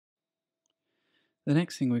The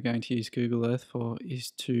next thing we're going to use Google Earth for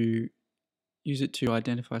is to use it to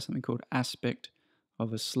identify something called aspect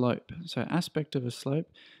of a slope. So aspect of a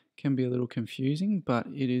slope can be a little confusing, but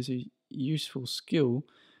it is a useful skill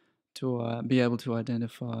to be able to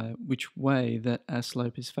identify which way that a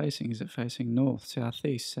slope is facing. Is it facing north,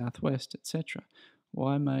 southeast, southwest, etc.?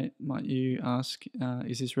 Why might you ask,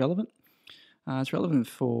 is this relevant? It's relevant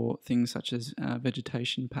for things such as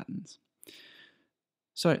vegetation patterns.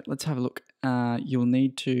 So let's have a look. You'll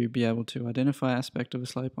need to be able to identify aspect of a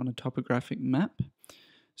slope on a topographic map.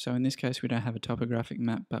 So in this case, we don't have a topographic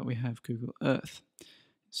map, but we have Google Earth.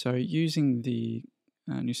 So using the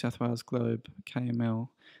New South Wales Globe KML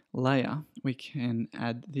layer, we can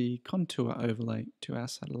add the contour overlay to our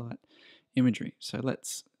satellite imagery. So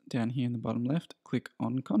let's, down here in the bottom left, click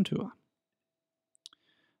on contour.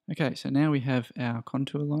 Okay, so now we have our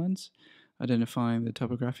contour lines identifying the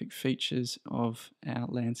topographic features of our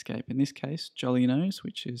landscape. In this case, Jolly Nose,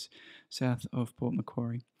 which is south of Port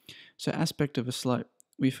Macquarie. So aspect of a slope.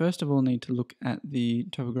 We first of all need to look at the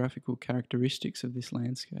topographical characteristics of this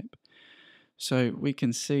landscape. So we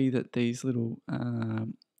can see that these little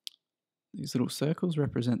circles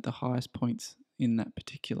represent the highest points in that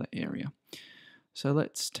particular area. So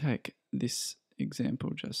let's take this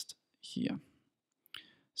example just here.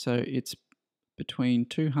 So it's between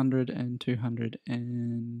 200 and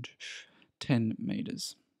 210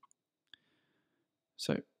 meters.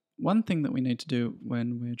 So one thing that we need to do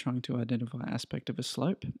when we're trying to identify aspect of a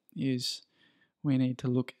slope is we need to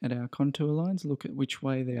look at our contour lines, look at which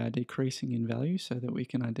way they are decreasing in value so that we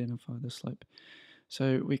can identify the slope.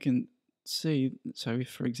 So we can see, so if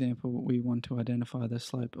for example we want to identify the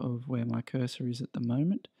slope of where my cursor is at the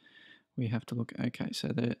moment, we have to look, okay, so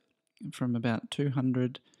they're from about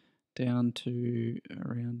 200 down to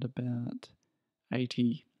around about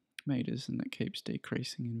 80 meters, and that keeps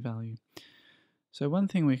decreasing in value. So one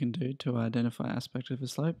thing we can do to identify aspect of a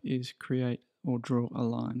slope is create or draw a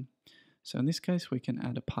line. So in this case we can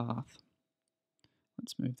add a path.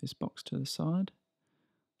 Let's move this box to the side.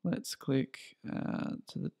 Let's click at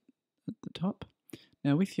the top.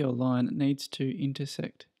 Now with your line, it needs to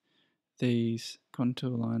intersect these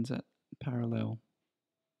contour lines at parallel.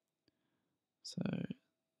 So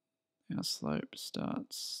our slope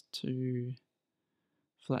starts to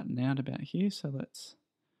flatten out about here, so let's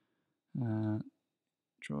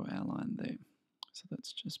draw our line there. So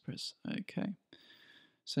let's just press OK.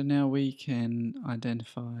 So now we can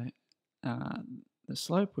identify the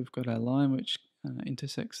slope. We've got our line which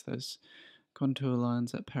intersects those contour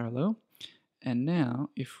lines at parallel. And now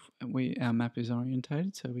if our map is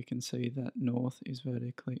orientated, so we can see that north is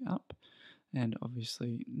vertically up, and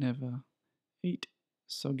obviously never eat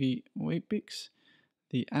soggy Weet-Bix.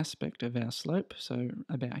 The aspect of our slope, so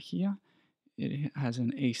about here, it has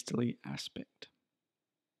an easterly aspect.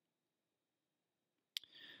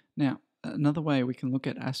 Now, another way we can look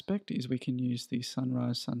at aspect is we can use the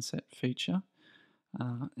sunrise sunset feature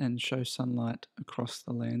and show sunlight across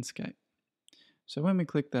the landscape. So when we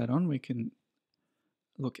click that on, we can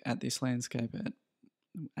look at this landscape at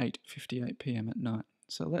 8:58 p.m. at night.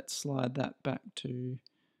 So let's slide that back to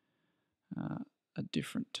a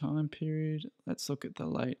different time period. Let's look at the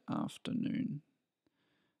late afternoon.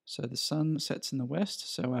 So the sun sets in the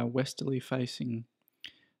west, so our westerly facing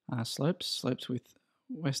slopes with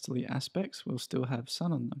westerly aspects will still have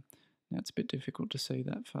sun on them. Now it's a bit difficult to see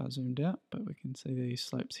that far zoomed out, but we can see these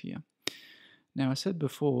slopes here. Now I said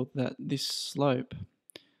before that this slope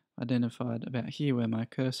identified about here where my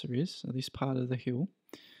cursor is, so this part of the hill,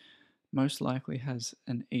 most likely has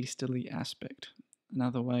an easterly aspect.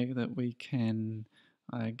 Another way that we can,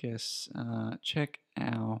 I guess, check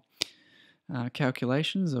our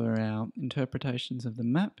calculations or our interpretations of the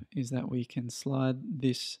map is that we can slide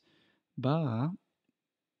this bar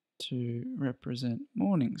to represent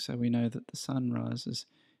morning, so we know that the sun rises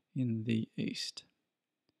in the east.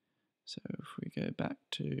 So if we go back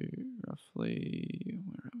to roughly,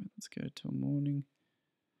 where are we? Let's go to morning.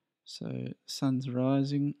 So sun's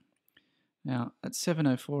rising. Now at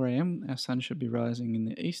 7:04 a.m. our sun should be rising in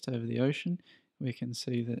the east over the ocean. We can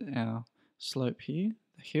see that our slope here,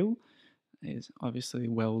 the hill, is obviously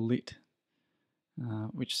well lit,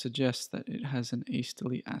 which suggests that it has an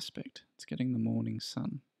easterly aspect. It's getting the morning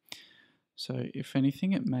sun. So if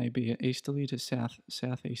anything, it may be an easterly to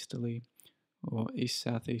southeasterly or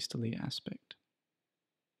east-southeasterly aspect.